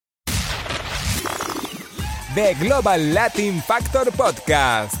The Global Latin Factor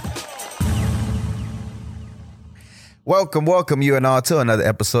Podcast. Welcome you and all to another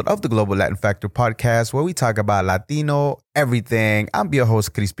episode of the Global Latin Factor Podcast, where we talk about Latino everything. I'm your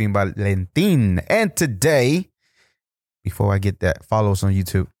host, Crispin Valentin. And today, before I get that, follow us on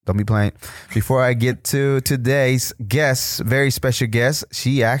YouTube. Don't be playing. Before I get to today's guest, very special guest,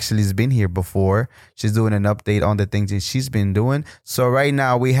 she actually has been here before. She's doing an update on the things that she's been doing. So right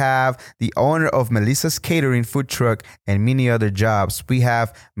now we have the owner of Melissa's Catering food truck and many other jobs. We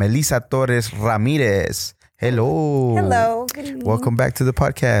have Melissa Torres Ramirez. Hello. Hello. Good evening. Welcome back to the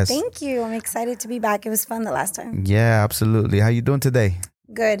podcast. Thank you. I'm excited to be back. It was fun the last time. Yeah, absolutely. How you doing today?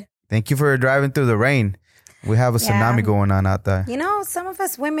 Good. Thank you for driving through the rain. We have a tsunami going on out there. You know, some of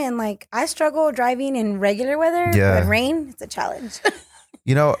us women, I struggle driving in regular weather. Yeah. But rain, it's a challenge.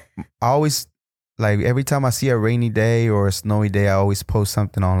 You know, I always, every time I see a rainy day or a snowy day, I always post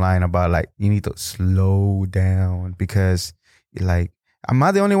something online about, you need to slow down because, am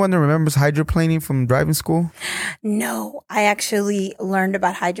I the only one that remembers hydroplaning from driving school? No, I actually learned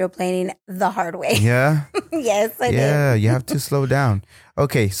about hydroplaning the hard way. Yeah? Yes, I did. Yeah, you have to slow down.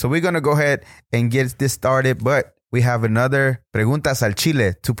 Okay, so we're going to go ahead and get this started, but we have another Preguntas al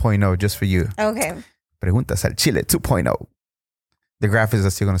Chile 2.0 just for you. Okay. Preguntas al Chile 2.0. The graphics are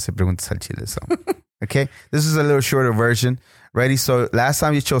still going to say Preguntas al Chile, so. Okay, this is a little shorter version. Ready? So last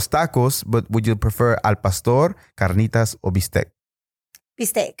time you chose tacos, but would you prefer al pastor, carnitas, or bistec?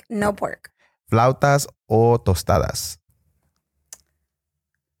 Bistec, no pork. Flautas o tostadas.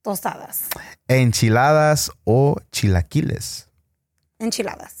 Tostadas. Enchiladas o chilaquiles.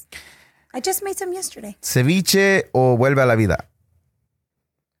 Enchiladas. I just made some yesterday. Ceviche o vuelve a la vida.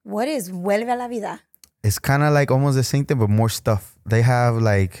 What is vuelve a la vida? It's kind of like almost the same thing, but more stuff. They have.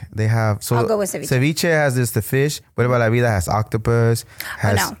 So I'll go with ceviche. Ceviche has this, the fish. Vuelve a la vida has octopus.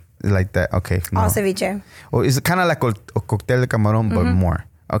 Has no. Like that. Okay. No. All ceviche. Or it's kind of like a cóctel de camarón, but more.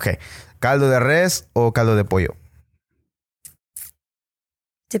 Okay. Caldo de res o caldo de pollo?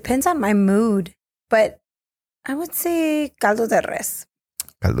 Depends on my mood, but I would say caldo de res.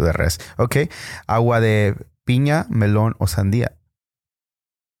 Caldo de res. Okay. Agua de piña, melón o sandía?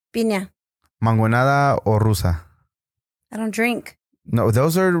 Piña. Mangonada o rusa? I don't drink. No,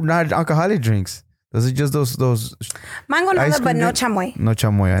 those are not alcoholic drinks. Those are just those Mango nada, but no chamoy. No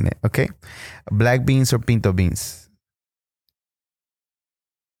chamoy on it. Okay. Black beans or pinto beans?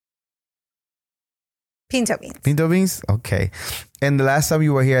 Pinto beans. Pinto beans? Okay. And the last time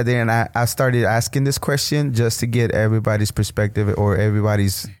you were here, then I started asking this question just to get everybody's perspective or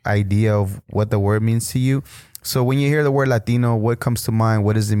everybody's idea of what the word means to you. So when you hear the word Latino, what comes to mind?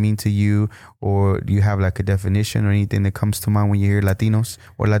 What does it mean to you? Or do you have a definition or anything that comes to mind when you hear Latinos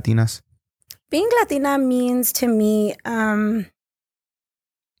or Latinas? Being Latina means to me, I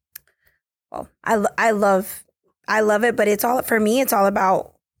love it, but it's all, for me, it's all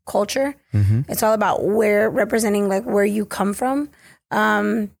about culture. Mm-hmm. It's all about representing where you come from.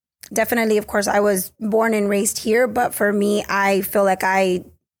 Definitely, of course, I was born and raised here, but for me, I feel like I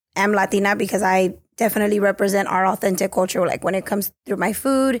am Latina because I definitely represent our authentic culture. When it comes through my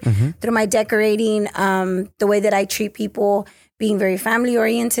food, through my decorating, the way that I treat people, being very family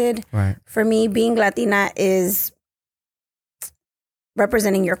oriented. Right. For me, being Latina is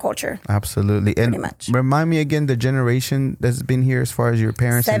representing your culture. Absolutely. And pretty much. Remind me again the generation that's been here as far as your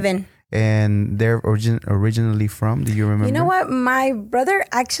parents. 7. And they're originally from? Do you remember? You know what? My brother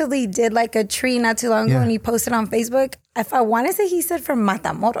actually did a tree not too long ago and he posted on Facebook. If I want to say, he said from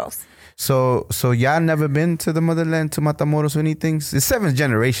Matamoros. So y'all never been to the motherland, to Matamoros or anything? It's 7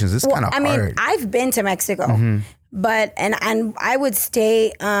 generations. It's kind of hard. I mean, I've been to Mexico, but and I would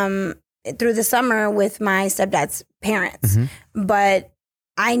stay through the summer with my stepdad's parents, but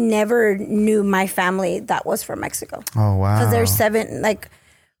I never knew my family that was from Mexico. Oh wow! Because there's 7.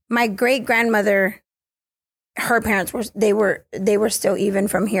 My great grandmother, her parents were still even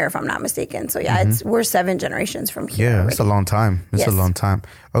from here, if I'm not mistaken. So yeah, we're 7 generations from here. Yeah, already. that's a long time. It's a long time.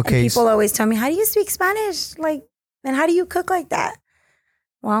 Okay. And people always tell me, how do you speak Spanish? And how do you cook like that?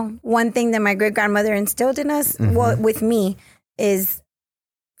 Well, one thing that my great grandmother instilled in us, with me, is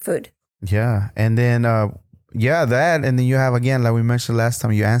food. Yeah. And then, that. And then you have, again, like we mentioned last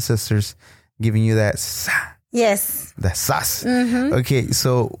time, your ancestors giving you that. Yes. That sauce. Okay.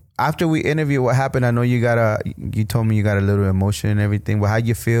 So after we interviewed, what happened? I know you told me you got a little emotion and everything, but how'd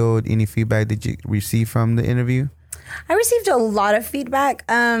you feel? Any feedback did you receive from the interview? I received a lot of feedback.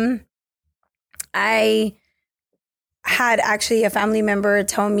 I had actually a family member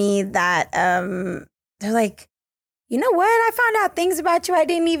tell me that they're like, you know what? I found out things about you I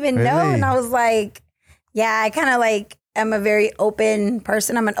didn't even know. And I was like, yeah, I kind of am a very open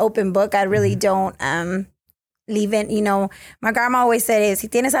person. I'm an open book. I really don't leaving, you know, my grandma always said, si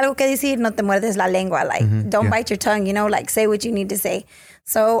tienes algo que decir, no te muerdes la lengua. Like, don't bite your tongue, you know, like say what you need to say.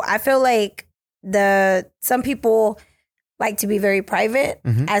 So I feel like some people like to be very private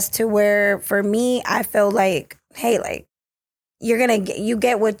as to where for me, I feel like, hey, like you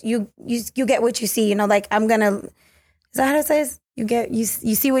get what you get what you see, you know, like is that how it says? You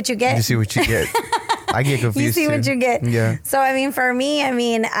see what you get. You see what you get. I get confused. You see what you get. Yeah. So I mean, for me,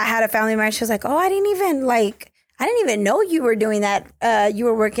 I had a family member. She was like, "Oh, I didn't even know you were doing that. You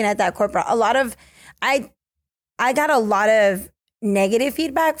were working at that corporate." I got a lot of negative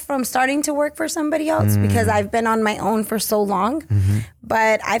feedback from starting to work for somebody else because I've been on my own for so long.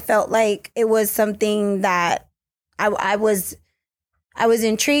 But I felt like it was something that I was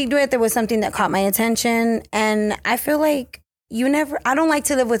intrigued with. It was something that caught my attention, and I feel like I don't like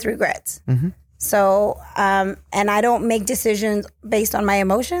to live with regrets. So, and I don't make decisions based on my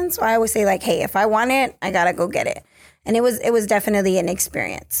emotions. So I always say like, hey, if I want it, I gotta go get it. And it was definitely an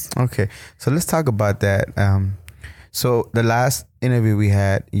experience. Okay. So let's talk about that. So the last interview we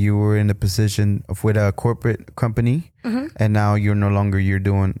had, you were in a position with a corporate company and now you're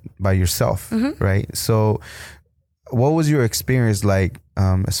doing by yourself, right? So what was your experience like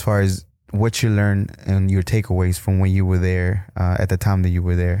as far as what you learned and your takeaways from when you were there at the time that you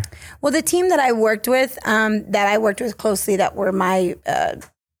were there? Well, the team that I worked with closely, that were my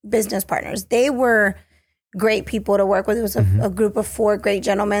business partners, they were great people to work with. It was a group of 4 great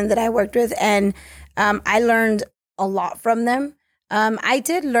gentlemen that I worked with, and I learned a lot from them. I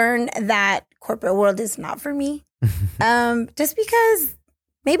did learn that corporate world is not for me, just because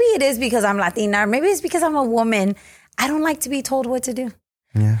maybe it is because I'm Latina, or maybe it's because I'm a woman. I don't like to be told what to do.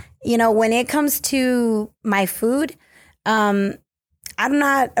 Yeah. You know, when it comes to my food, I'm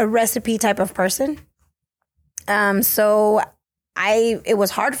not a recipe type of person. So it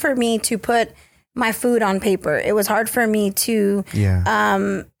was hard for me to put my food on paper. It was hard for me to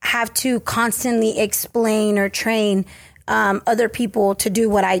have to constantly explain or train other people to do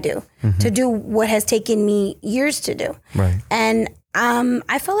what I do, to do what has taken me years to do. Right. And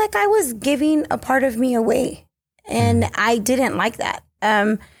I felt like I was giving a part of me away, and I didn't like that.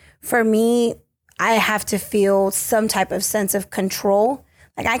 For me, I have to feel some type of sense of control.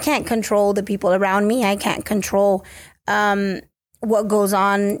 Like, I can't control the people around me. I can't control what goes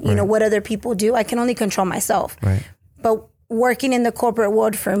on, you know, what other people do. I can only control myself. Right. But working in the corporate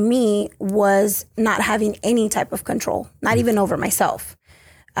world for me was not having any type of control, not even over myself.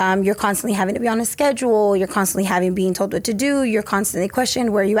 You're constantly having to be on a schedule. You're constantly being told what to do. You're constantly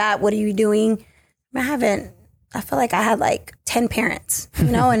questioned, where are you at? What are you doing? I feel like I had like 10 parents, you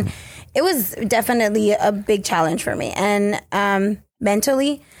know, and it was definitely a big challenge for me. And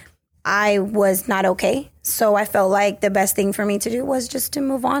mentally, I was not okay. So I felt like the best thing for me to do was just to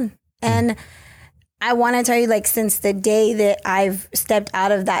move on. And I want to tell you, like, since the day that I've stepped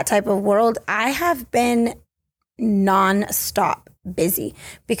out of that type of world, I have been nonstop busy,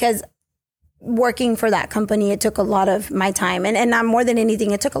 because working for that company, it took a lot of my time. And not more than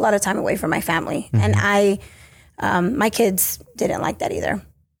anything, it took a lot of time away from my family. And my kids didn't like that either.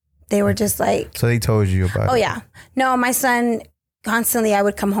 They were just like... So they told you about it? Oh, yeah. No, my son, constantly, I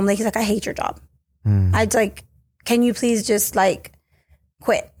would come home, like, he's like, I hate your job. I'd like, can you please just like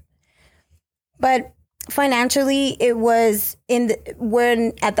quit? But financially, it was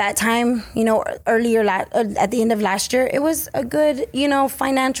when at that time, you know, earlier at the end of last year, it was a good, you know,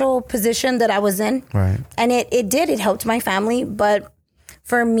 financial position that I was in. Right. And it helped my family. But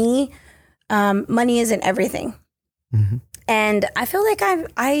for me, money isn't everything. And I feel like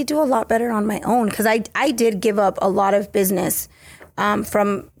I do a lot better on my own, because I did give up a lot of business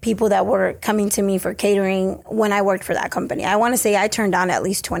from people that were coming to me for catering when I worked for that company. I want to say I turned down at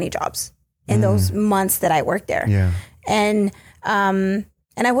least 20 jobs in those months that I worked there. Yeah. And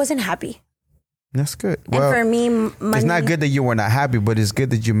I wasn't happy. That's good. And well, for me, money, it's not good that you were not happy, but it's good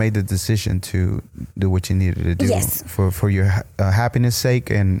that you made the decision to do what you needed to do. Yes. For your happiness sake,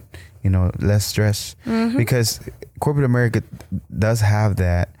 and, you know, less stress. Because corporate America does have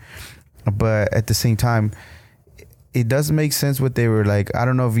that, but at the same time, it does make sense what they were like. I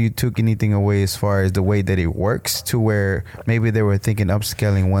don't know if you took anything away as far as the way that it works, to where maybe they were thinking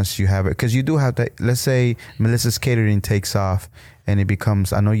upscaling once you have it. Because you do have to, let's say Melissa's Catering takes off and it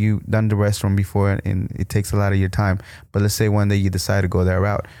becomes, I know you've done the restaurant before and it takes a lot of your time, but let's say one day you decide to go that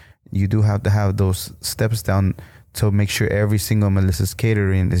route. You do have to have those steps down to make sure every single Melissa's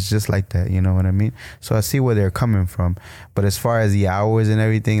Catering is just like that, you know what I mean? So I see where they're coming from. But as far as the hours and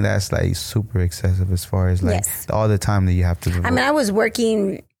everything, that's like super excessive as far as like all the time that you have to devote. I mean, I was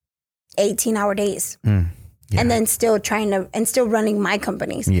working 18-hour days. And then still still running my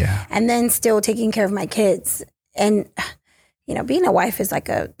companies. Yeah. And then still taking care of my kids. and being a wife is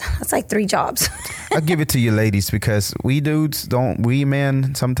that's like 3 jobs. I'll give it to you ladies, because we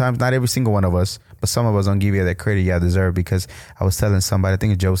men, sometimes, not every single one of us, but some of us don't give you that credit y'all deserve. Because I was telling somebody, I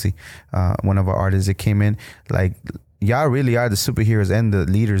think it's Josie, one of our artists that came in, like, y'all really are the superheroes and the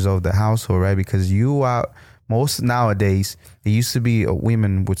leaders of the household, right? Because you are, most nowadays, it used to be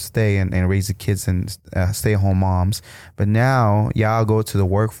women would stay and raise the kids and stay at home moms. But now y'all go to the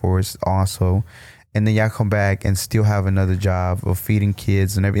workforce also. And then y'all come back and still have another job of feeding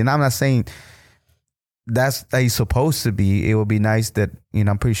kids and everything. And I'm not saying that's how you're supposed to be. It would be nice that,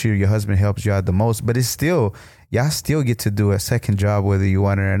 I'm pretty sure your husband helps you out the most. But it's still, y'all still get to do a second job whether you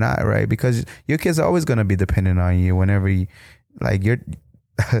want it or not, right? Because your kids are always going to be dependent on you whenever you,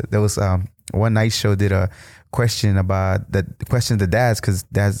 there was one night show did a question about the dads, because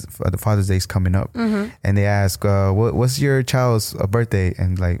the Father's Day is coming up. Mm-hmm. And they ask, what's your child's birthday?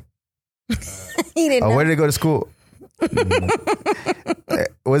 And like, he didn't know. Where did they go to school?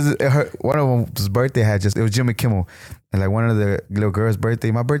 Was it one of them's birthday it was Jimmy Kimmel, and like one of the little girl's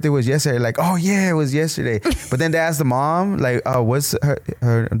birthday. My birthday was yesterday. Like, oh yeah, it was yesterday. But then they asked the mom, like, oh, what's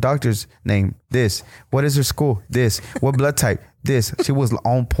her doctor's name? This. What is her school? This. What blood type? This. She was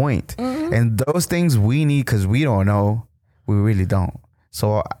on point. Mm-hmm. And those things we need, because we don't know. We really don't.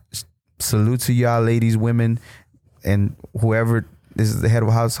 So salute to y'all ladies, women, and whoever is the head of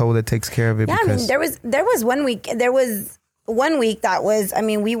a household that takes care of it. Yeah, because there was one week that was,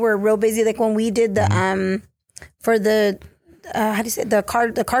 we were real busy. Like when we did the for the how do you say, the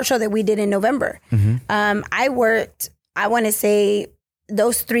car show that we did in November. Mm-hmm. I worked, I want to say,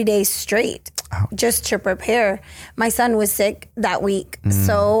 those 3 days straight. Ouch. Just to prepare. My son was sick that week,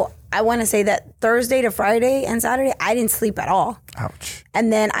 so I want to say that Thursday to Friday and Saturday I didn't sleep at all. Ouch.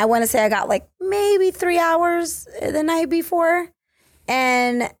 And then I want to say I got like maybe 3 hours the night before.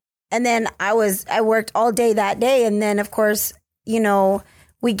 And then I worked all day that day. And then, of course,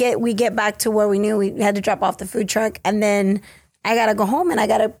 we get back to where we knew we had to drop off the food truck. And then I got to go home and I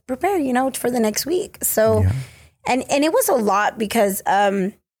got to prepare, for the next week. So, yeah. And it was a lot because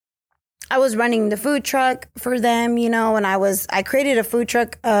I was running the food truck for them, and I created a food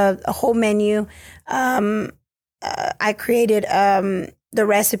truck, a whole menu. I created the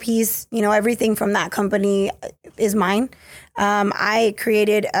recipes, everything from that company is mine. I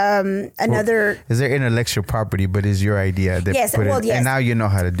created another. Is there intellectual property, but is your idea? Yes. Yes. And now you know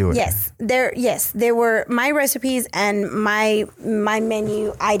how to do it. Yes. There were my recipes and my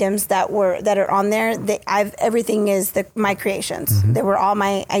menu items that are on there. Everything is my creations. Mm-hmm. They were all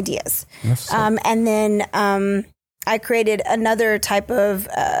my ideas. And then I created another type of.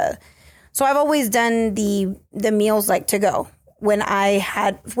 So I've always done the meals like to go when I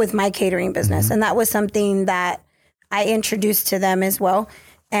had with my catering business, mm-hmm. and that was something that I introduced to them as well.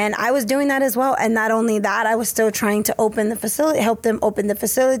 And I was doing that as well. And not only that, I was still trying to open the facility, help them open the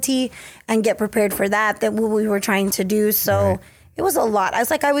facility and get prepared for that what we were trying to do. So It was a lot.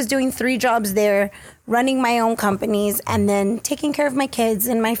 I was doing 3 jobs there, running my own companies and then taking care of my kids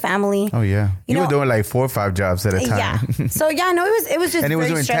and my family. Oh yeah. You were doing like 4 or 5 jobs at a time. Yeah. So it was just, and it was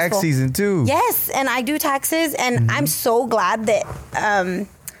during stressful. tax season too. Yes. And I do taxes, and mm-hmm. I'm so glad that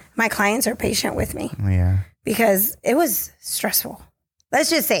my clients are patient with me. Yeah. Because it was stressful. Let's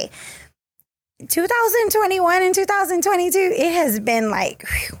just say 2021 and 2022, it has been like,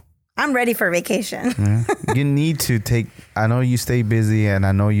 whew, I'm ready for vacation. Yeah. You need to I know you stay busy and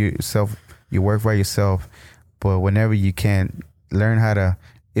I know you work by yourself, but whenever you can, learn how to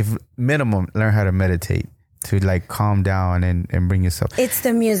meditate to like calm down and bring yourself. It's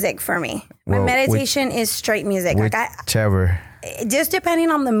the music for me. My meditation is straight music. Whichever. Just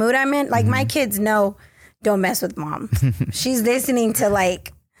depending on the mood I'm in. Like, mm-hmm. my kids know, don't mess with mom. She's listening to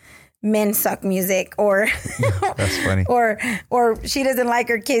like men suck music, or that's funny, or she doesn't like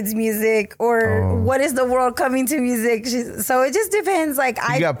her kids' music, or what is the world coming to music. So it just depends. Like,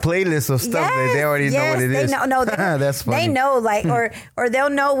 you got playlists of stuff that they already know what it is. That's funny. They know, like, or they'll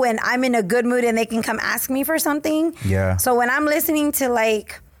know when I'm in a good mood and they can come ask me for something. Yeah. So when I'm listening to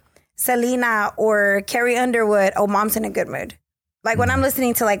like Selena or Carrie Underwood, mom's in a good mood. Like, when I'm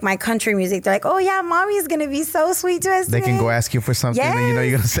listening to like my country music, they're like, oh yeah, mommy's going to be so sweet to us today. They can go ask you for something, and you're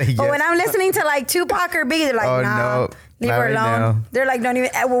going to say yes. But when I'm listening to like Tupac or Biggie, they're like, no, leave her alone. Now. They're like, don't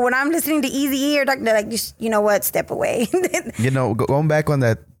even. Well, when I'm listening to Eazy-E or they're like, you know what, step away. Going back on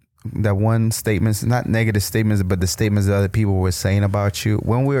that one statement, not negative statements, but the statements that other people were saying about you.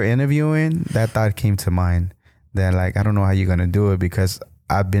 When we were interviewing, that thought came to mind that like, I don't know how you're going to do it, because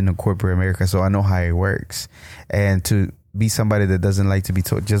I've been in corporate America, so I know how it works. And to be somebody that doesn't like to be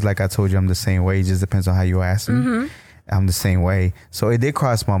told, just like I told you, I'm the same way. It just depends on how you ask me. Mm-hmm. I'm the same way. So it did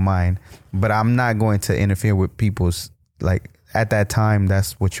cross my mind, but I'm not going to interfere with people's, like, at that time,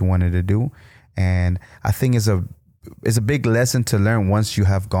 that's what you wanted to do. And I think it's a big lesson to learn once you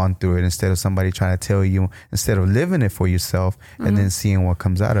have gone through it, instead of somebody trying to tell you, instead of living it for yourself and then seeing what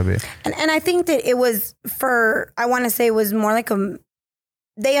comes out of it. And I think that it was I want to say it was more like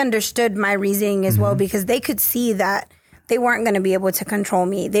they understood my reasoning as well, because they could see that they weren't going to be able to control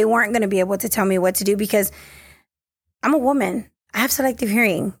me. They weren't going to be able to tell me what to do, because I'm a woman. I have selective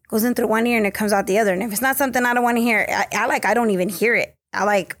hearing. It goes in through one ear and it comes out the other. And if it's not something I don't want to hear, I don't even hear it.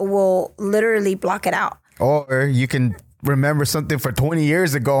 I will literally block it out. Or you can remember something for 20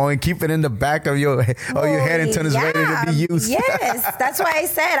 years ago and keep it in the back of your head until it's ready to be used. Yes, that's why I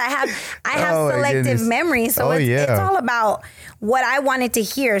said I have selective memory. So it's all about what I wanted to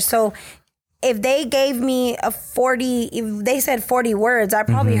hear. So if they gave me if they said 40 words, I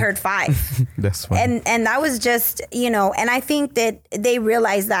probably heard 5. That's funny. And that was just, and I think that they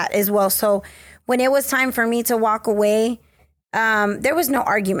realized that as well. So when it was time for me to walk away, there was no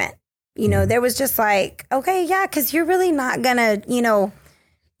argument. There was just like, okay, yeah, because you're really not gonna, you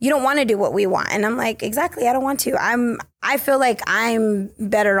don't want to do what we want. And I'm like, exactly, I don't want to. I feel like I'm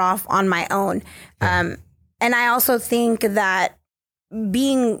better off on my own. And I also think that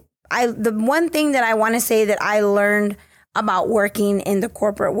the one thing that I want to say that I learned about working in the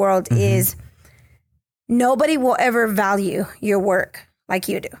corporate world is nobody will ever value your work like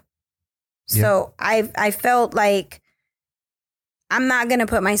you do. So I felt like I'm not going to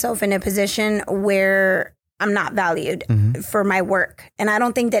put myself in a position where I'm not valued for my work. And I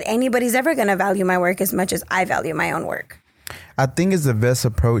don't think that anybody's ever going to value my work as much as I value my own work. I think it's the best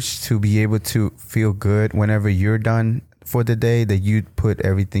approach to be able to feel good whenever you're done for the day, that you put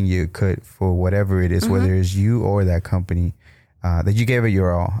everything you could for whatever it is, whether it's you or that company, that you gave it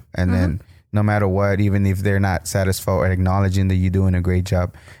your all. And then no matter what, even if they're not satisfied or acknowledging that you're doing a great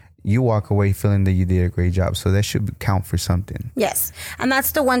job, you walk away feeling that you did a great job. So that should count for something. Yes. And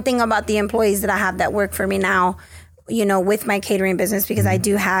that's the one thing about the employees that I have that work for me now, with my catering business, because I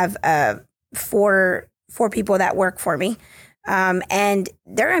do have 4 people that work for me. And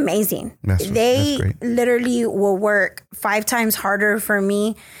they're amazing. They literally will work 5 times harder for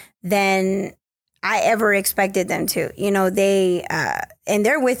me than I ever expected them to. They and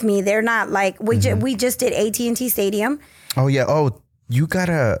they're with me. They're not like we just did AT&T Stadium. Oh yeah. Oh, you got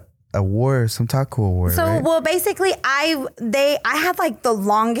a award, some taco award. So right? Well, basically, I had like the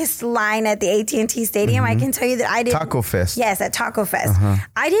longest line at the AT&T Stadium. I can tell you that I did Taco Fest. Yes, at Taco Fest.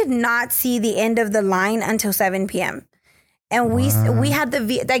 I did not see the end of the line until 7 p.m. And we had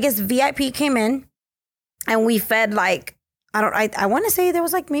VIP came in, and we fed like, I want to say there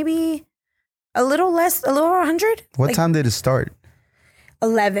was like maybe a little over 100. What time did it start?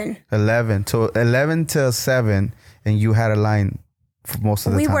 11. 11. So 11 till 7, and you had a line for most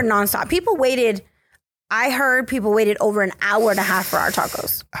of the time. We were nonstop. I heard people waited over an hour and a half for our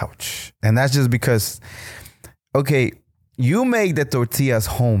tacos. Ouch. And that's just because, okay, you make the tortillas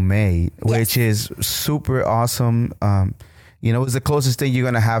homemade, which is super awesome. It's the closest thing you're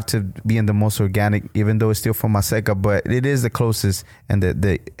going to have to being the most organic, even though it's still from Maseca, but it is the closest and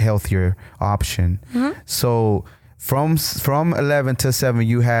the healthier option. So from 11 to 7,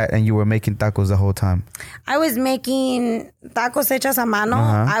 you were making tacos the whole time. I was making tacos hechas a mano.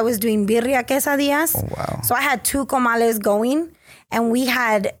 I was doing birria quesadillas. Oh, wow. So I had 2 comales going, and we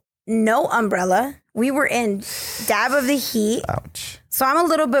had no umbrella. We were in dab of the heat. Ouch. So I'm a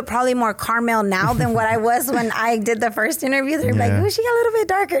little bit probably more caramel now than what I was when I did the first interview. They're like, oh, she got a little bit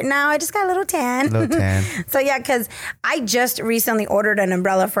darker. Now I just got a little tan. So yeah, because I just recently ordered an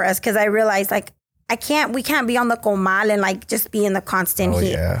umbrella for us, because I realized like we can't be on the comal and like just be in the constant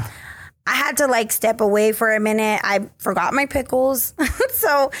heat. Yeah. I had to like step away for a minute. I forgot my pickles.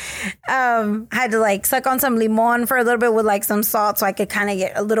 So I had to like suck on some limon for a little bit with like some salt, so I could kind of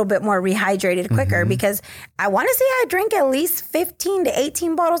get a little bit more rehydrated quicker, because I want to say I drank at least 15 to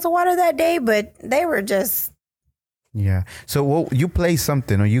 18 bottles of water that day, but they were just... Yeah. So you played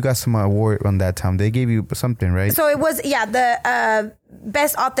something, or you got some award on that time. They gave you something, right? So it was, the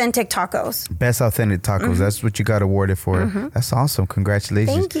Best Authentic Tacos. Best Authentic Tacos. That's what you got awarded for. That's awesome.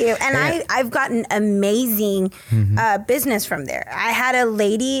 Congratulations. Thank you. And I've gotten amazing business from there. I had a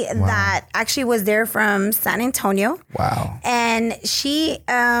lady that actually was there from San Antonio. Wow. And she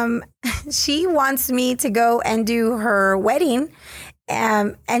wants me to go and do her wedding.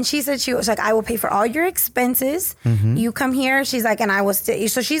 And she said, she was like, I will pay for all your expenses. You come here. She's like, and I will stay.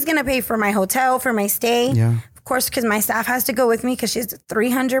 So she's going to pay for my hotel, for my stay. Yeah. Of course, because my staff has to go with me, because she's a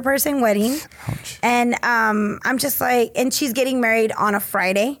 300-person wedding. Ouch. And I'm just like, and she's getting married on a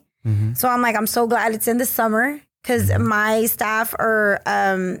Friday. So I'm like, I'm so glad it's in the summer. because my staff are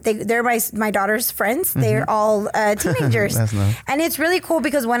they're my daughter's friends. They're all teenagers. That's nice. And it's really cool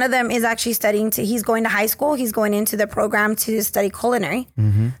because one of them is actually he's going to high school. He's going into the program to study culinary.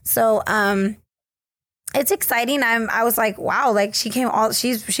 So it's exciting. I was like, wow, like she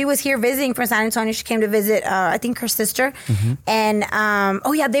was here visiting from San Antonio. She came to visit I think her sister. And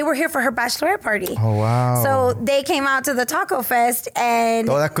they were here for her bachelorette party. Oh wow. So they came out to the taco fest and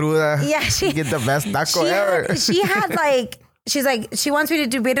Toda cruda. Yeah, she get the best taco ever. She had like, she's like, she wants me to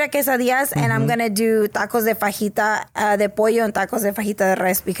do birria quesadillas and I'm going to do tacos de fajita de pollo and tacos de fajita de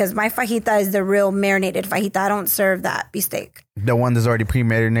res because my fajita is the real marinated fajita. I don't serve that beefsteak. The one that's already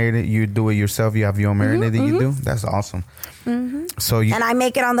pre-marinated, you do it yourself. You have your own marinade that you do. That's awesome. So and I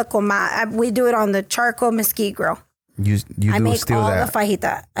make it on the we do it on the charcoal mesquite grill. I make all the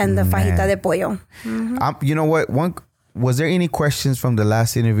fajita and the fajita de pollo. You know what? Was there any questions from the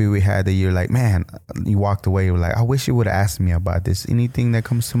last interview we had that you're like, man, you walked away, you were like, I wish you would have asked me about this? Anything that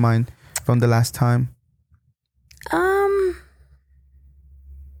comes to mind from the last time?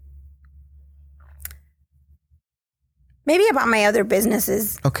 Maybe about my other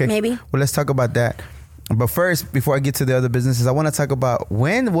businesses. Okay. Maybe. Well, let's talk about that. But first, before I get to the other businesses, I want to talk about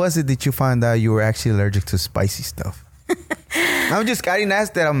when was it that you found out you were actually allergic to spicy stuff? I didn't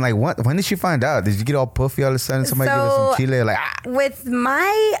ask that. I'm like, what? When did she find out? Did you get all puffy all of a sudden? Somebody give us some chile? Like, with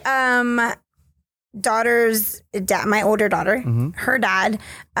my daughter's dad, my older daughter, her dad,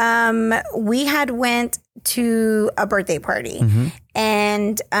 we had went to a birthday party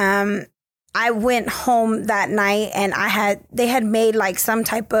and I went home that night and they had made like some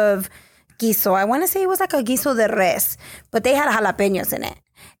type of guiso. I want to say it was like a guiso de res, but they had jalapenos in it.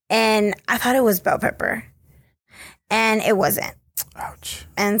 And I thought it was bell pepper. And it wasn't. Ouch.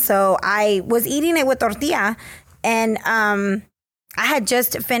 And so I was eating it with tortilla and I had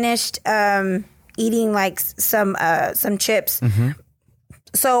just finished eating like some chips.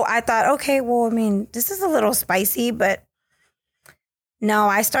 So I thought, okay, well, I mean, this is a little spicy, but no,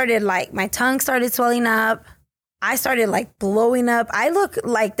 I started like, my tongue started swelling up. I started like blowing up. I look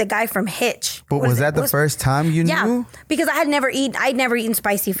like the guy from Hitch. But was that the first time you knew? Yeah, because I'd never eaten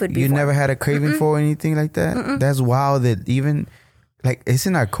spicy food before. You never had a craving for anything like that? That's wild that even, like, it's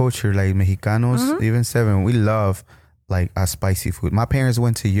in our culture, like Mexicanos, even Seven, we love like our spicy food. My parents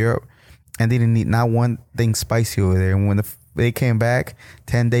went to Europe and they didn't eat not one thing spicy over there. And when they came back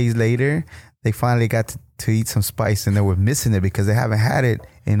 10 days later, they finally got to eat some spice and they were missing it because they haven't had it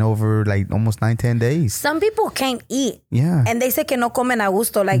in over like almost 9-10 days. Some people can't eat. Yeah. And they say que no comen a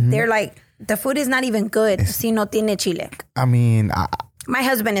gusto. Like they're like, the food is not even good si no tiene chile. I mean, my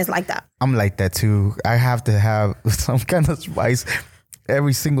husband is like that. I'm like that too. I have to have some kind of spice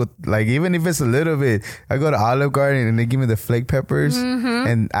every single, like even if it's a little bit. I go to Olive Garden and they give me the flake peppers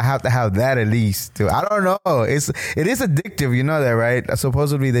and I have to have that at least too. I don't know. It is addictive. You know that, right?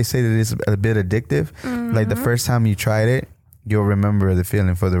 Supposedly they say that it's a bit addictive. Like the first time you tried it, you'll remember the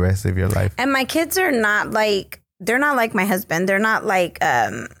feeling for the rest of your life. And my kids are not like, they're not like my husband. They're not like,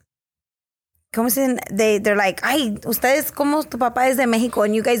 ¿cómo se dicen? They're like, ay, ustedes como tu papá es de Mexico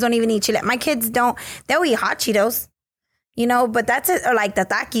and you guys don't even eat chile. My kids don't, they'll eat hot Cheetos, you know, but that's it, or like the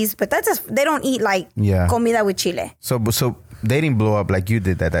Takis, but that's just, they don't eat like comida with chile. So they didn't blow up like you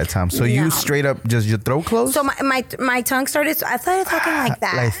did at that time. So you straight up just your throat closed? So my tongue started, I started talking like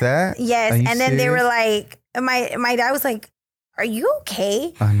that. Like that? Yes. And then serious? they were like, my dad was like, are you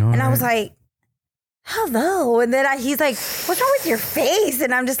okay? I know, and I was like, hello. And then he's like, what's wrong with your face?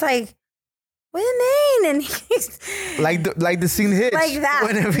 And I'm just like, what do you mean? And he's like the scene Hitch. Like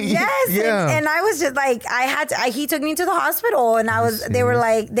that. Yes. Yeah. And I was just like, he took me to the hospital and they were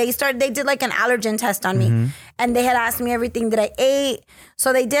like, they did like an allergen test on me and they had asked me everything that I ate.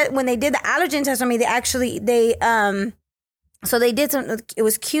 So when they did the allergen test on me, so they did it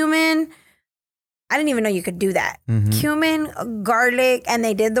was cumin. I didn't even know you could do that. Cumin, garlic, and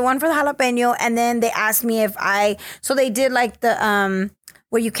they did the one for the jalapeno. And then they asked me so they did like the,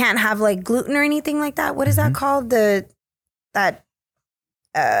 where you can't have like gluten or anything like that. What is that called?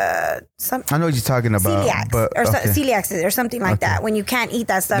 I know what you're talking about. Celiac or something like that. When you can't eat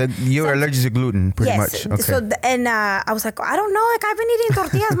that stuff. You're allergic to gluten, pretty much. Okay. So I was like, I don't know. Like I've been eating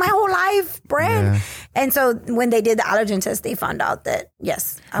tortillas my whole life, bread. Yeah. And so when they did the allergen test, they found out that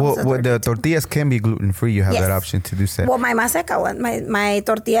yes. The tortillas can be gluten free. You have that option to do so. Well, my maseca one, my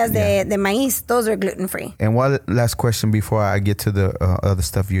tortillas de maíz, those are gluten free. And one last question before I get to the other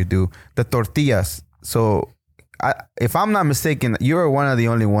stuff you do. The tortillas. So. If I'm not mistaken, you're one of the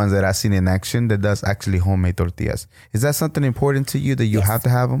only ones that I've seen in action that does actually homemade tortillas. Is that something important to you that you have to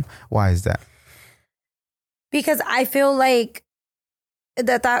have them? Why is that? Because I feel like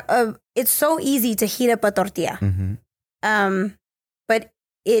it's so easy to heat up a tortilla. But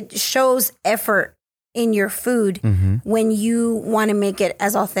it shows effort in your food when you want to make it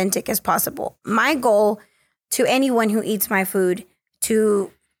as authentic as possible. My goal to anyone who eats my food,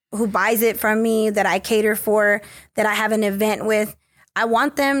 who buys it from me, that I cater for, that I have an event with, I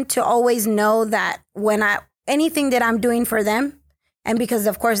want them to always know that anything that I'm doing for them, and because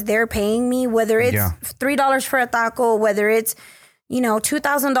of course they're paying me, whether it's $3 for a taco, whether it's,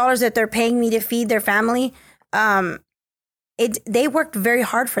 $2,000 that they're paying me to feed their family, they worked very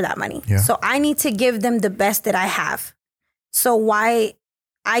hard for that money. Yeah. So I need to give them the best that I have. So why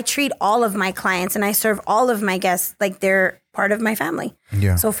I treat all of my clients and I serve all of my guests like they're part of my family.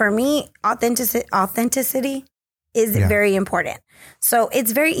 Yeah. So for me, authenticity is very important. So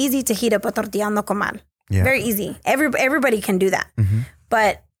it's very easy to heat up a tortilla no comal. Yeah. Very easy. Everybody can do that.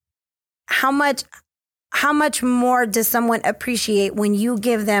 But how much more does someone appreciate when you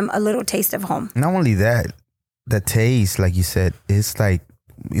give them a little taste of home? Not only that, the taste, like you said, it's like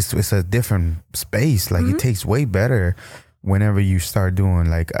it's a different space. Like it tastes way better whenever you start doing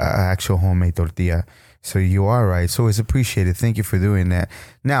like an actual homemade tortilla. So you are right. So it's appreciated. Thank you for doing that.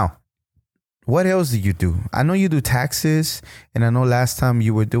 Now, what else do you do? I know you do taxes, and I know last time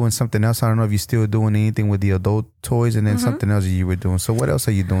you were doing something else. I don't know if you're still doing anything with the adult toys, and then something else you were doing. So what else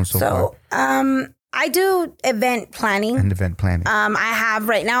are you doing so far? I do event planning. And event planning.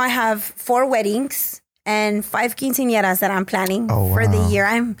 I have 4 weddings and 5 quinceañeras that I'm planning for the year.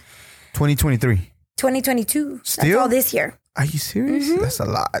 I'm 2023. 2022. Still? That's all this year. Are you serious? That's a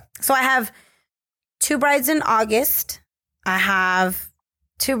lot. So I have 2 brides in August. I have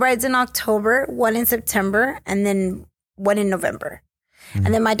 2 brides in October, 1 in September, and then 1 in November.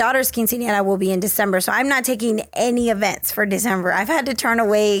 And then my daughter's quinceañera will be in December. So I'm not taking any events for December. I've had to turn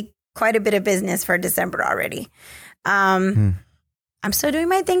away quite a bit of business for December already. I'm still doing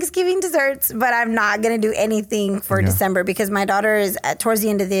my Thanksgiving desserts, but I'm not going to do anything for December because my daughter is towards the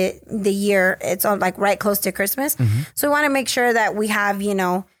end of the year. It's on like right close to Christmas. So we want to make sure that we have, I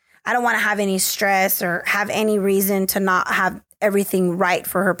don't want to have any stress or have any reason to not have everything right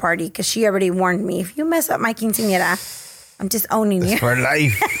for her party because she already warned me, if you mess up my quinceañera, I'm just owning you. For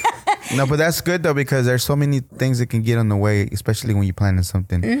life. No, but that's good though because there's so many things that can get in the way, especially when you're planning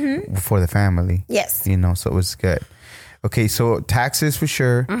something for the family. Yes. So it's good. Okay, so taxes for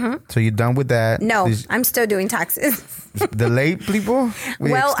sure. So you're done with that? No, I'm still doing taxes. The late people?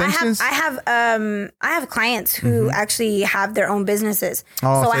 Well, I have clients who actually have their own businesses.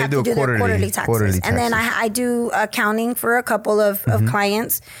 Oh, so I have to do their quarterly taxes. And then I do accounting for a couple of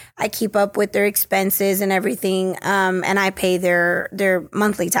clients. I keep up with their expenses and everything. And I pay their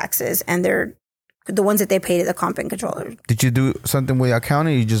monthly taxes and the ones that they pay to the comp and controller. Did you do something with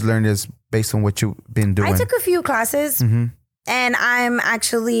accounting or you just learned this based on what you've been doing? I took a few classes and I'm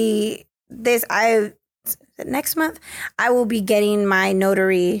actually next month I will be getting my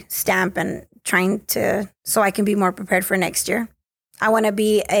notary stamp and so I can be more prepared for next year. I want to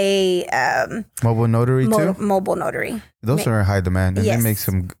be a mobile notary too? Mobile notary. Those are in high demand and they make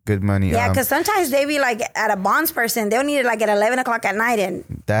some good money. Yeah, because sometimes they be like at a bonds person, they'll need it like at 11 o'clock at night.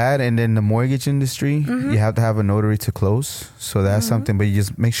 And then the mortgage industry, you have to have a notary to close. So that's something, but you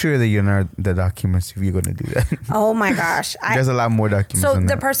just make sure that you know the documents if you're going to do that. Oh my gosh. There's a lot more documents. So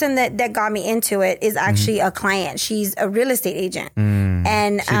the person that got me into it is actually a client. She's a real estate agent.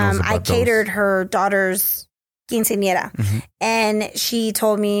 And I catered her daughter's quinceañera. And she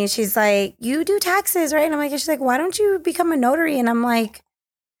told me, she's like, you do taxes, right? And I'm like, she's like, why don't you become a notary? And I'm like,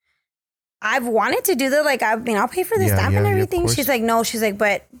 I've wanted to do that. Like, I'll pay for the stamp and everything. She's like, no, she's like,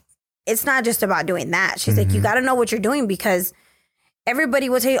 but it's not just about doing that. She's like, you got to know what you're doing because everybody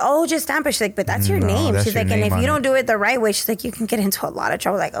will tell you, oh, just stamp it. She's like, but that's your name. She's like, and if you don't do it the right way, she's like, you can get into a lot of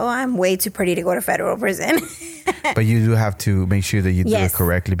trouble. Like, oh, I'm way too pretty to go to federal prison. But you do have to make sure that you do it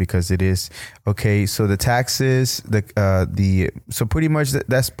correctly because it is okay. So the taxes, so pretty much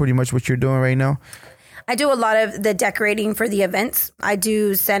that's pretty much what you're doing right now. I do a lot of the decorating for the events. I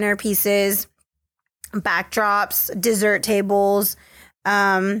do centerpieces, backdrops, dessert tables,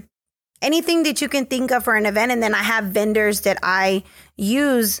 anything that you can think of for an event. And then I have vendors that I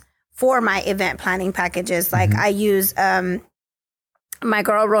use for my event planning packages. Like I use my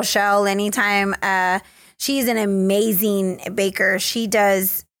girl Rochelle anytime. She's an amazing baker. She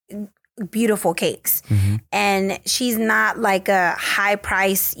does beautiful cakes. And she's not like a high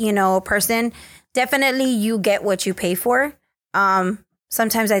price, person. Definitely you get what you pay for.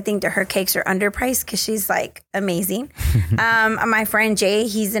 Sometimes I think that her cakes are underpriced because she's like amazing. My friend Jay,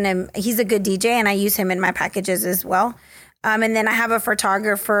 he's a good DJ and I use him in my packages as well. And then I have a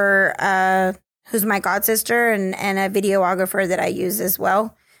photographer, who's my god sister, and a videographer that I use as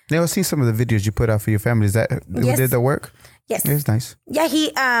well. I've seen some of the videos you put out for your family. Is that who did the work? Yes. It's nice. Yeah,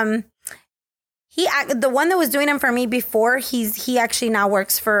 he the one that was doing them for me before, he actually now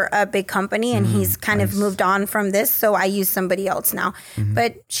works for a big company, and he's kind of moved on from this, so I use somebody else now.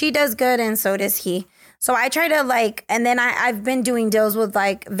 But she does good, and so does he. So I try to and then I've been doing deals with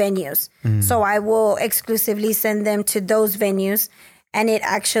like venues. So I will exclusively send them to those venues. And it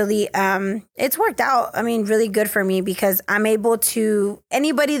actually, it's worked out, I mean, really good for me, because I'm able to,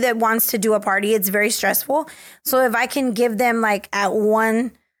 anybody that wants to do a party, it's very stressful. So if I can give them like at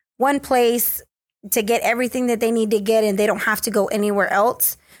one place to get everything that they need to get, and they don't have to go anywhere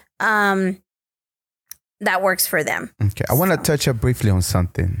else, that works for them. Okay. I want to touch up briefly on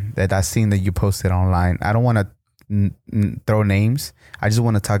something that I seen that you posted online. I don't want to throw names. I just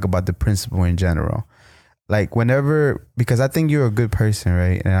want to talk about the principle in general. Like whenever, because I think you're a good person,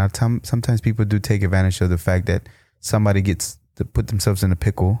 right? And sometimes people do take advantage of the fact that somebody gets to put themselves in a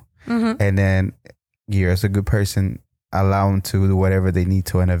pickle, and then you, as a good person, allow them to do whatever they need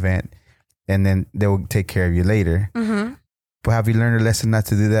to an event, and then they will take care of you later. But have you learned a lesson not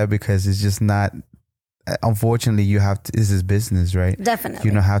to do that? Because it's just not. Unfortunately, you have to. This is business, right? Definitely.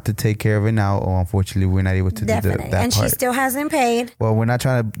 You don't have to take care of it now, or unfortunately, we're not able to do that and part. She still hasn't paid. Well, we're not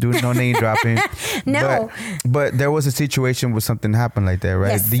trying to do no name dropping. No. But there was a situation where something happened like that,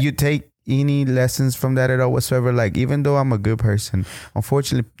 right? Yes. Do you take any lessons from that at all whatsoever? Like, even though I'm a good person,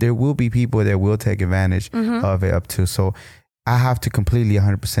 unfortunately, there will be people that will take advantage of it up to. So I have to completely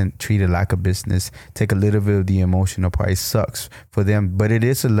 100% treat it like a business, take a little bit of the emotional part. It sucks for them, but it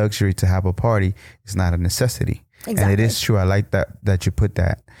is a luxury to have a party. It's not a necessity. Exactly. And it is true. I like that you put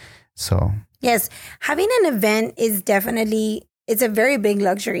that. So yes, having an event is definitely, it's a very big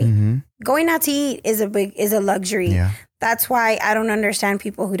luxury. Going out to eat is a luxury. Yeah. That's why I don't understand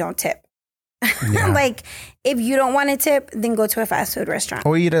people who don't tip. Yeah. Like, if you don't want to tip, then go to a fast food restaurant.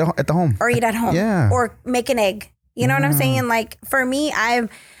 Or eat at the home. Or eat at home. Yeah. Or make an egg. You know what I'm saying? Like, for me, I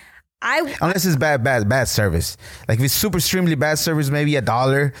unless it's bad service. Like, if it's super extremely bad service, maybe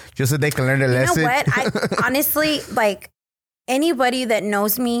 $1 just so they can learn their lesson. You know what? I honestly, like, anybody that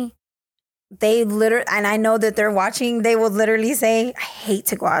knows me, they literally, and I know that they're watching, they will literally say, I hate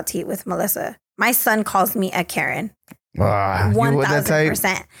to go out to eat with Melissa. My son calls me a Karen.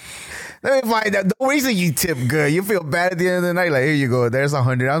 1,000%. Let me find out. The reason you tip good, you feel bad at the end of the night. Like, here you go. There's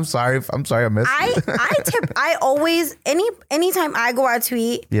 100. I'm sorry. I missed it. I tip. I always, anytime I go out to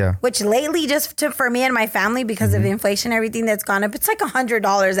eat, which lately for me and my family, because of inflation, everything that's gone up, it's like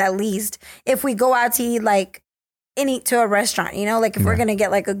 $100 at least if we go out to eat, like, to a restaurant, you know, like if we're going to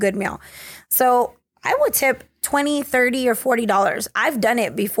get like a good meal. So I would tip $20, $30, or $40. I've done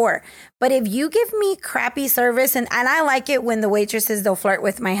it before. But if you give me crappy service, and I like it when the waitresses, they'll flirt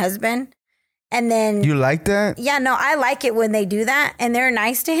with my husband. And then... You like that? Yeah, no, I like it when they do that. And they're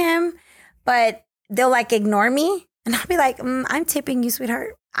nice to him, but they'll like ignore me. And I'll be like, I'm tipping you,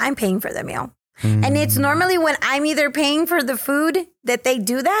 sweetheart. I'm paying for the meal. And it's normally when I'm either paying for the food that they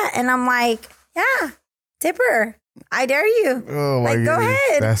do that. And I'm like, yeah, tipper. I dare you. Oh my God. Go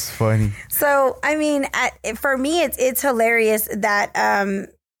ahead. That's funny. So, I mean, for me, it's hilarious that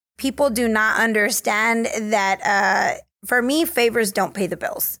people do not understand that, for me, favors don't pay the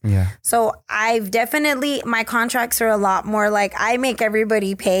bills. Yeah. So I've definitely, my contracts are a lot more like, I make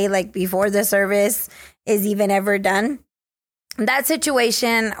everybody pay like before the service is even ever done. That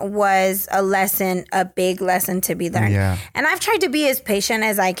situation was a big lesson to be learned. Yeah. And I've tried to be as patient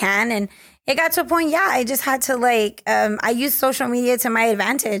as I can. And it got to a point, I just had to I use social media to my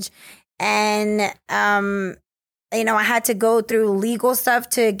advantage. And, I had to go through legal stuff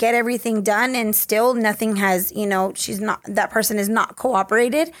to get everything done. And still nothing has, that person is not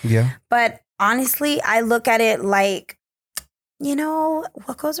cooperated. Yeah. But honestly, I look at it like,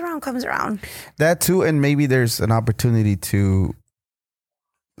 what goes around comes around. That too. And maybe there's an opportunity to,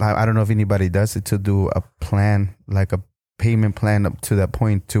 I don't know if anybody does it, to do a plan, like a payment plan up to that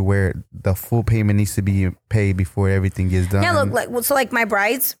point to where the full payment needs to be paid before everything gets done. Yeah, look, so like my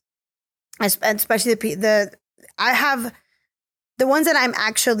brides, especially I have the ones that I'm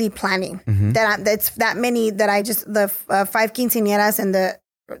actually planning. That's that many that I just the 5 quinceañeras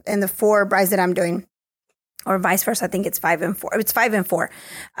and the 4 brides that I'm doing, or vice versa. I think it's 5 and 4. It's 5 and 4.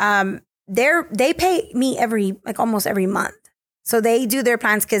 They pay me almost every month, so they do their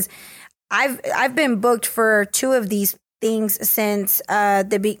plans because I've been booked for 2 of these things since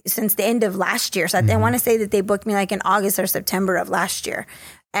the end of last year. So I want to say that they booked me like in August or September of last year.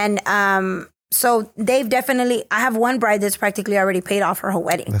 And so they've definitely, I have one bride that's practically already paid off her whole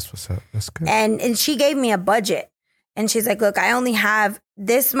wedding. That's what's up. That's good. And she gave me a budget. And she's like, look, I only have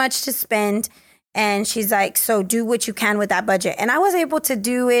this much to spend. And she's like, so do what you can with that budget. And I was able to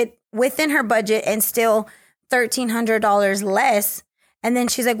do it within her budget and still $1,300 less. And then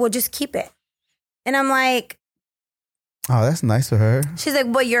she's like, well, just keep it. And I'm like, oh, that's nice of her. She's like,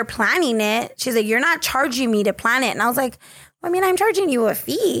 well, you're planning it. She's like, you're not charging me to plan it. And I was like, well, I mean, I'm charging you a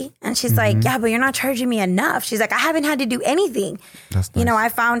fee. And she's like, yeah, but you're not charging me enough. She's like, I haven't had to do anything. That's nice. You know, I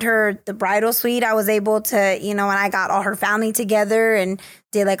found her the bridal suite. I was able to, you know, and I got all her family together and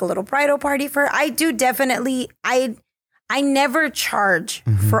did like a little bridal party for her. I do definitely, I never charge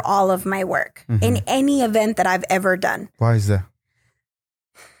for all of my work in any event that I've ever done. Why is that?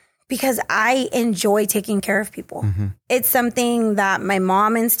 Because I enjoy taking care of people. It's something that my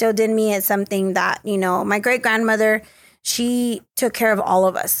mom instilled in me. It's something that, you know, my great grandmother, she took care of all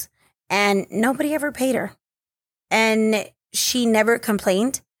of us and nobody ever paid her. And she never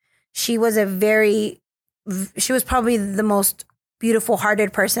complained. She was probably the most beautiful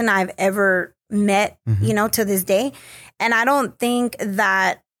hearted person I've ever met, you know, to this day. And I don't think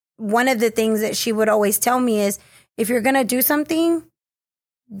that one of the things that she would always tell me is, if you're going to do something,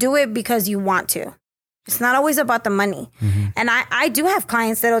 do it because you want to. It's not always about the money. And I do have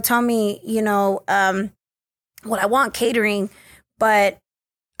clients that'll tell me, you know, well, I want catering, but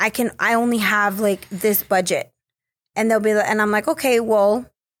I only have like this budget. And they'll be like, and I'm like, okay, well,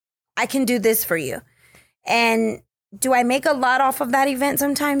 I can do this for you. And do I make a lot off of that event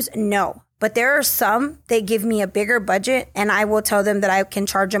sometimes? No. But there are some that give me a bigger budget and I will tell them that I can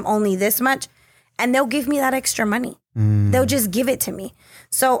charge them only this much. And they'll give me that extra money. They'll just give it to me.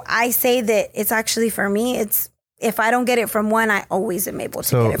 So I say that it's actually for me, it's if I don't get it from one, I always am able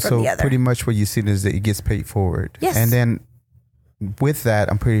to get it from the other. So pretty much what you see is that it gets paid forward. Yes. And then with that,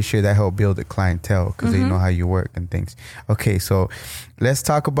 I'm pretty sure that help build a clientele because they know how you work and things. Okay, so let's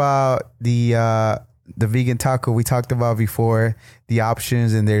talk about the vegan taco we talked about before, the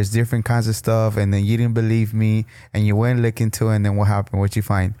options, and there's different kinds of stuff. And then you didn't believe me and you went look into it. And then what happened? What'd you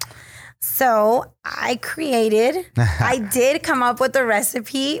find? So I did come up with a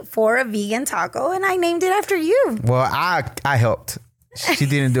recipe for a vegan taco and I named it after you. Well, I helped. She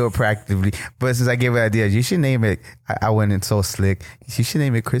didn't do it practically. But since I gave her ideas, you should name it. I went in so slick. You should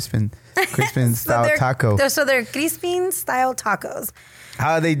name it Crispin style taco. So they're Crispin style tacos.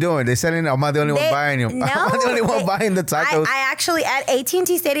 How are they doing? They're selling them? Am I the only one buying them? No, Am I the only one buying the tacos? I actually, at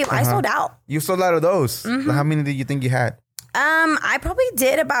AT&T Stadium, I sold out. You sold out of those? How many did you think you had? I probably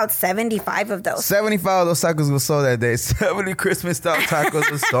did about 75 of those. 75 of those tacos were sold that day. 70 Christmas style tacos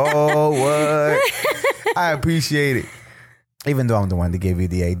were sold. What? I appreciate it. Even though I'm the one that gave you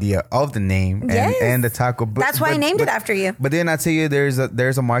the idea of the name and the taco. That's why I named it after you. But then I tell you, there's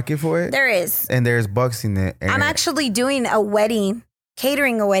a market for it. There is. And there's bucks in it. I'm actually doing a wedding,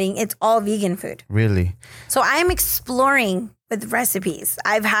 catering a wedding. It's all vegan food. Really? So I'm exploring with recipes.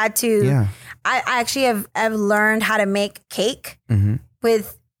 I've had to. Yeah. I actually have learned how to make cake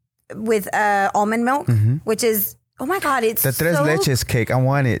with almond milk, which is, oh my God, it's the tres leches cake. I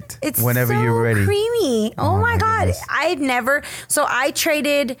want it whenever you're ready. Creamy. Oh my God. Goodness. I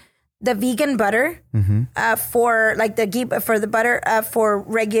traded the vegan butter for like the ghee, for the butter for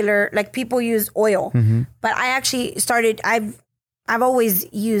regular, like people use oil. But I actually I've always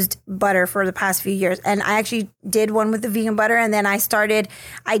used butter for the past few years. And I actually did one with the vegan butter. And then I did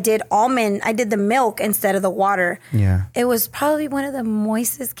the milk instead of the water. Yeah. It was probably one of the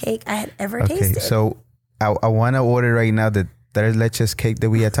moistest cake I had ever tasted. So I want to order right now the tres leches cake that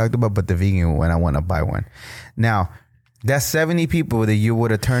we had talked about, but the vegan one, I want to buy one. Now, that's 70 people that you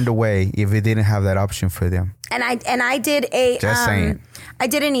would have turned away if it didn't have that option for them. And I did I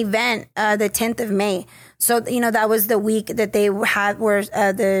did an event the 10th of May. So, you know, that was the week that they had where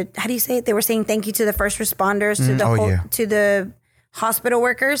how do you say it? They were saying thank you to the first responders, to the hospital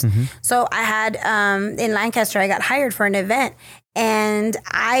workers. So I had in Lancaster, I got hired for an event and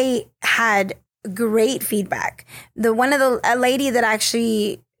I had great feedback. A lady that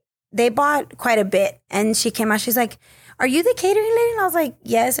actually, they bought quite a bit and she came out, she's like, are you the catering lady? And I was like,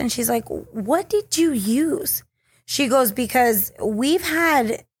 yes. And she's like, what did you use? She goes, because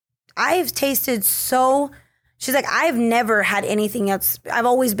I've tasted she's like, I've never had anything else. I've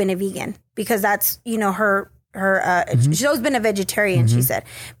always been a vegan because that's, you know, her she's always been a vegetarian, she said,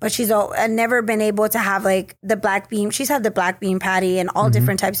 but she's never been able to have like the black bean. She's had the black bean patty and all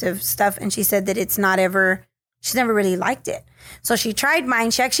different types of stuff. And she said that she's never really liked it. So she tried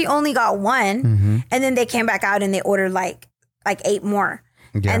mine. She actually only got one. And then they came back out and they ordered like 8 more.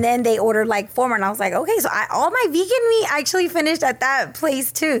 Yeah. And then they ordered like 4 more. And I was like, okay, so all my vegan meat actually finished at that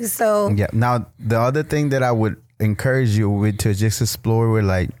place too. So yeah. Now, the other thing that I would encourage you with to just explore with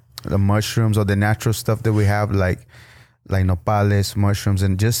like the mushrooms or the natural stuff that we have, like nopales, mushrooms,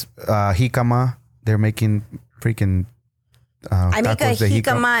 and just jicama they're making freaking I make a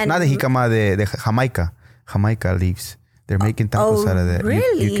jicama. Not the jicama, the Jamaica leaves. They're making tacos out of that.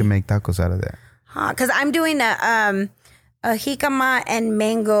 Really? You can make tacos out of that. Because I'm doing a jicama and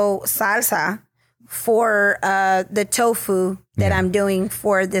mango salsa for the tofu that I'm doing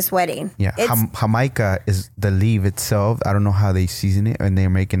for this wedding. Yeah, Jamaica is the leaf itself. I don't know how they season it, and they're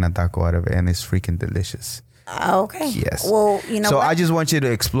making a taco out of it, and it's freaking delicious. Okay. Yes. Well, you know so what? I just want you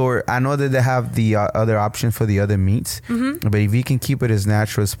to explore. I know that they have the other option for the other meats, but if you can keep it as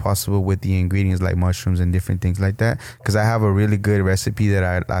natural as possible with the ingredients like mushrooms and different things like that, because I have a really good recipe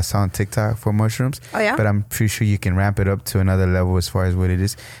that I saw on TikTok for mushrooms. Oh, yeah? But I'm pretty sure you can ramp it up to another level as far as what it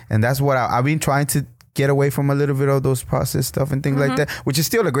is. And that's what I've been trying to get away from a little bit of those processed stuff and things like that, which is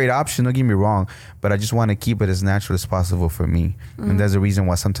still a great option, don't get me wrong, but I just want to keep it as natural as possible for me. And there's a reason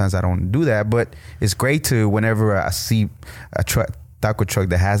why sometimes I don't do that, but it's great to, whenever I see a taco truck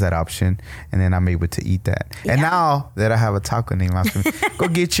that has that option, and then I'm able to eat that. Yeah. And now that I have a taco named after me, go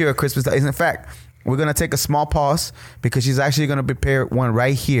get you a Christmas taco. In fact, we're going to take a small pause because she's actually going to prepare one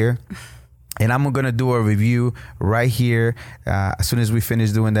right here. And I'm going to do a review right here as soon as we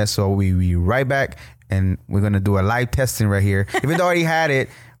finish doing that. So we'll be right back, and we're going to do a live testing right here. Even though I already had it,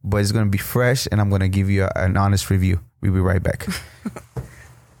 but it's going to be fresh, and I'm going to give you an honest review. We'll be right back.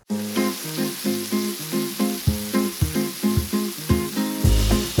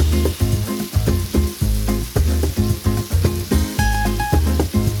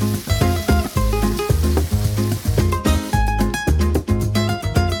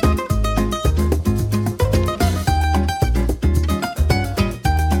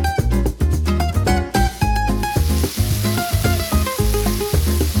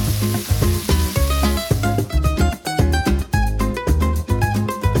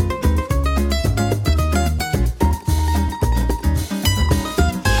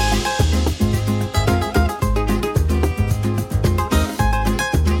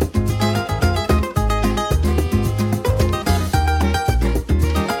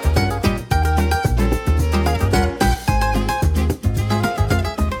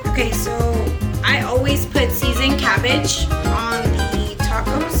 cabbage on the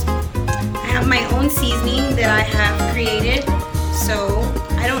tacos. I have my own seasoning that I have created. So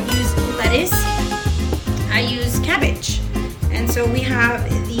I don't use lettuce, I use cabbage. And so we have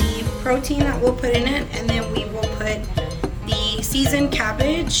the protein that we'll put in it, and then we will put the seasoned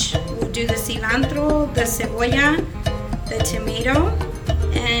cabbage. We'll do the cilantro, the cebolla, the tomato,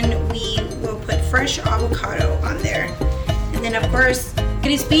 and we will put fresh avocado on there. And then of course,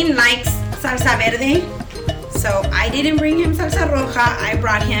 Crispin likes salsa verde. So I didn't bring him salsa roja, I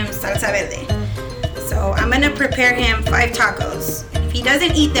brought him salsa verde. So I'm gonna prepare him 5 tacos. If he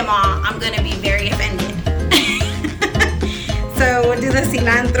doesn't eat them all, I'm gonna be very offended. So we'll do the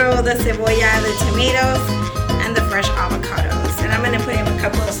cilantro, the cebolla, the tomatoes, and the fresh avocados. And I'm gonna put him a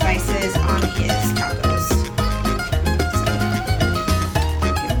couple of slices on his tacos.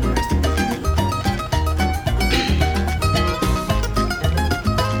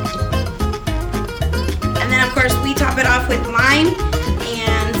 And then of course we top it off with lime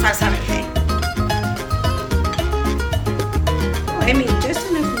and salsa verde. Oh, I made just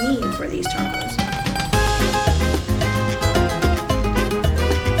enough meat for these tacos.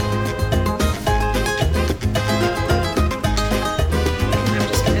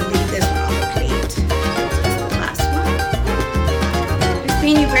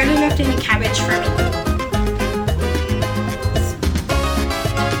 You barely left any cabbage for me.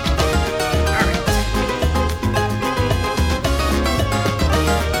 Alright.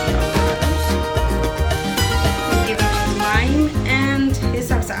 Give him his lime and his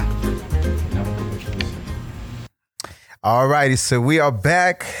salsa. Alrighty, so we are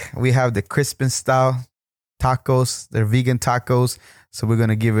back. We have the Crispin style tacos. They're vegan tacos. So we're going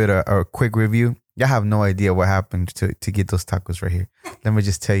to give it a quick review. Y'all have no idea what happened to get those tacos right here. Let me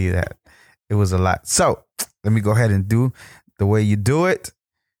just tell you that. It was a lot. So let me go ahead and do the way you do it.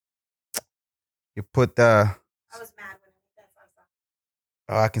 You put the... I was mad when I made that salsa.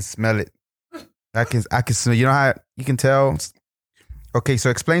 Oh, I can smell it. I can smell. You know how you can tell? Okay, so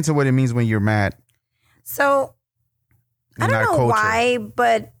explain to what it means when you're mad. So, I don't know why,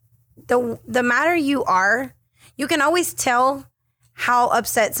 but the madder you are, you can always tell how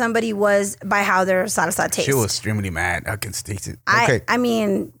upset somebody was by how their salsa tastes. She was extremely mad. I can taste it. Okay. I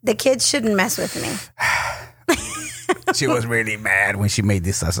mean, the kids shouldn't mess with me. She was really mad when she made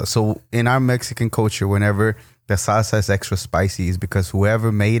this salsa. So in our Mexican culture, whenever the salsa is extra spicy, is because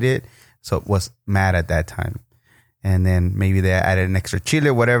whoever made it was mad at that time. And then maybe they added an extra chili,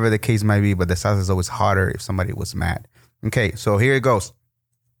 whatever the case might be. But the salsa is always hotter if somebody was mad. Okay, so here it goes.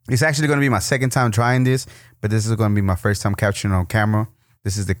 It's actually going to be my second time trying this, but this is going to be my first time capturing it on camera.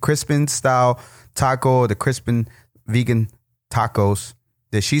 This is the Crispin style taco, the Crispin vegan tacos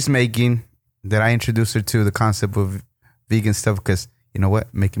that she's making, that I introduced her to the concept of vegan stuff because, you know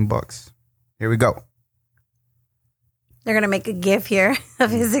what, making bucks. Here we go. They're going to make a gif here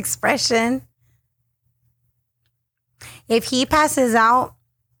of his expression. If he passes out,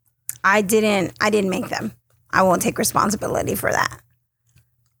 I didn't make them. I won't take responsibility for that.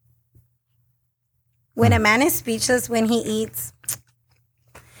 When a man is speechless when he eats,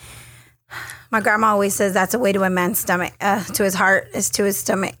 my grandma always says that's a way to a man's stomach, to his heart is to his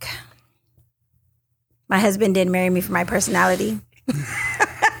stomach. My husband did marry me for my personality.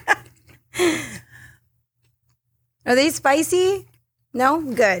 Are they spicy? No?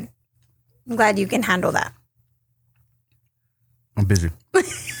 Good. I'm glad you can handle that. I'm busy.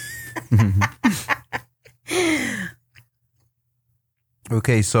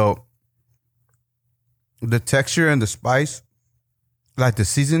 Okay, so the texture and the spice, like the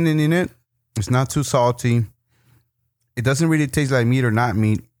seasoning in it, it's not too salty. It doesn't really taste like meat or not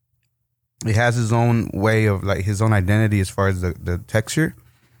meat. It has its own way of, like, his own identity as far as the texture.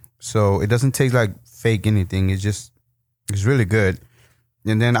 So it doesn't taste like fake anything. It's really good.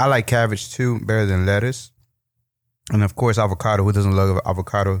 And then I like cabbage too, better than lettuce. And of course, avocado. Who doesn't love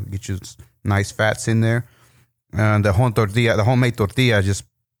avocado? Get you nice fats in there. And the homemade tortilla just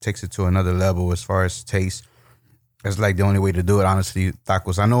takes it to another level as far as taste. It's like the only way to do it, honestly,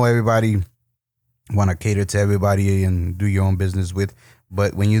 tacos. I know everybody want to cater to everybody and do your own business with,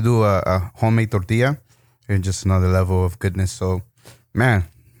 but when you do a homemade tortilla, it's just another level of goodness. So, man,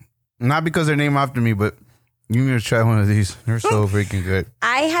 not because they're named after me, but you need to try one of these. They're so freaking good.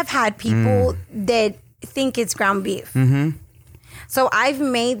 I have had people that think it's ground beef. Mm-hmm. So I've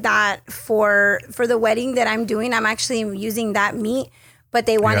made that for the wedding that I'm doing. I'm actually using that meat, but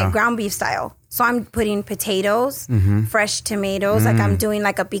they want it ground beef style. So I'm putting potatoes, fresh tomatoes, like I'm doing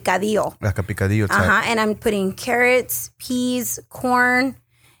like a picadillo. Like a picadillo type. And I'm putting carrots, peas, corn.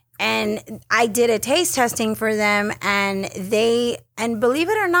 And I did a taste testing for them, and believe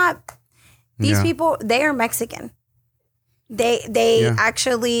it or not, these people, they are Mexican. They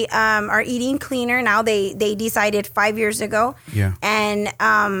actually are eating cleaner now. They decided 5 years ago. Yeah.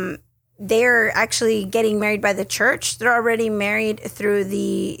 And they're actually getting married by the church. They're already married through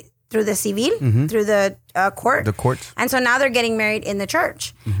the civil, through the court. The court. And so now they're getting married in the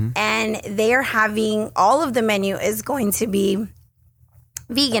church. And they are having, all of the menu is going to be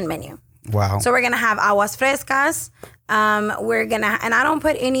vegan menu. Wow. So we're going to have aguas frescas. And I don't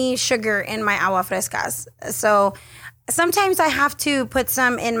put any sugar in my agua frescas. So sometimes I have to put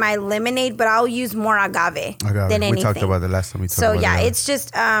some in my lemonade, but I'll use more agave than anything. We talked about the last time we talked about it. So yeah, it's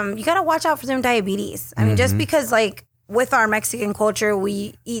just, you got to watch out for some diabetes. I mean, just because like with our Mexican culture,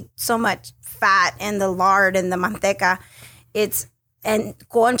 we eat so much fat and the lard and the manteca, and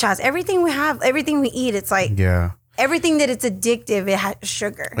conchas, everything we eat, it's like, everything that it's addictive, it has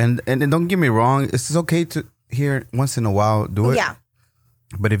sugar. And don't get me wrong, it's okay to hear once in a while do it. Yeah.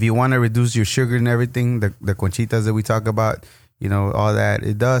 But if you want to reduce your sugar and everything, the conchitas that we talk about, you know, all that,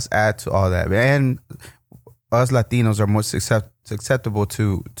 it does add to all that. And us Latinos are most susceptible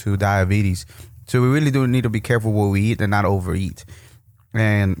to diabetes. So we really do need to be careful what we eat and not overeat.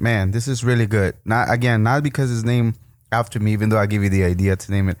 And man, this is really good. Not because it's named after me, even though I give you the idea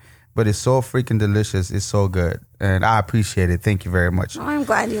to name it, but it's so freaking delicious. It's so good. And I appreciate it. Thank you very much. Oh, I'm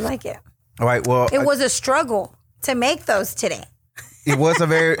glad you like it. All right. Well, it was a struggle to make those today. It was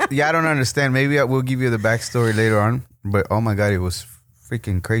I don't understand. Maybe I will give you the backstory later on. But oh my God, it was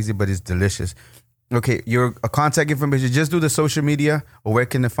freaking crazy, but it's delicious. Okay, your contact information, just do the social media, or where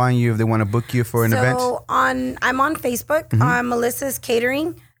can they find you if they want to book you for an event? So I'm on Facebook, Melissa's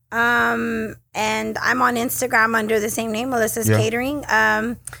Catering. And I'm on Instagram under the same name, Melissa's Catering.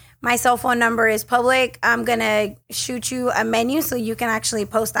 My cell phone number is public. I'm going to shoot you a menu so you can actually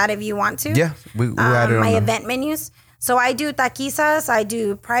post that if you want to. Yeah, we'll add it on my event menus. So I do taquizas, I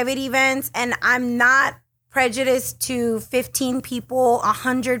do private events, and I'm not prejudiced to 15 people,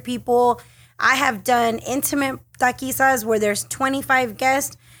 100 people. I have done intimate taquizas where there's 25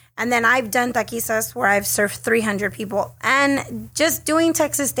 guests, and then I've done taquizas where I've served 300 people. And just doing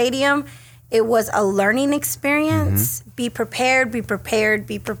Texas Stadium, it was a learning experience. Be prepared.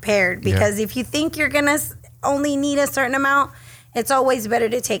 Because if you think you're going to only need a certain amount, it's always better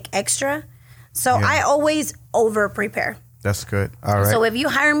to take extra. So I always over prepare. That's good. All right. So if you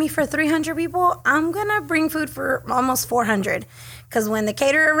hire me for 300 people, I'm going to bring food for almost 400. Because when the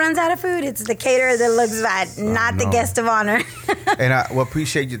caterer runs out of food, it's the caterer that looks bad, not the guest of honor. And I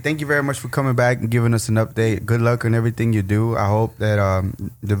appreciate you. Thank you very much for coming back and giving us an update. Good luck on everything you do. I hope that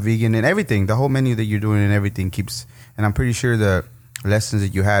the vegan and everything, the whole menu that you're doing and everything keeps, and I'm pretty sure the lessons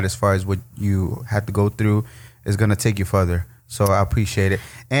that you had as far as what you had to go through is going to take you further. So I appreciate it.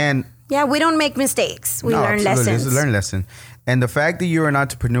 And yeah, we don't make mistakes. We learn lessons. It's a learn lesson. And the fact that you're an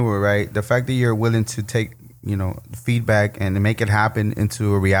entrepreneur, right? The fact that you're willing to take, feedback and make it happen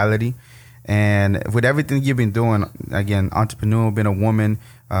into a reality. And with everything you've been doing, again, entrepreneur, being a woman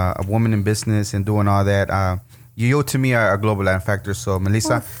in business and doing all that, you to me are a global Latin factor. So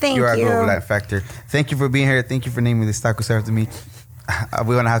Melissa, you're a global Latin factor. Thank you for being here. Thank you for naming this tacos after me.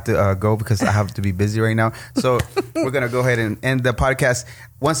 We're going to have to go because I have to be busy right now. So we're going to go ahead and end the podcast.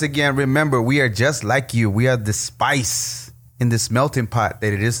 Once again, remember, we are just like you. We are the spice in this melting pot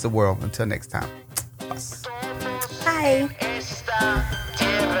that it is the world. Until next time. Bye.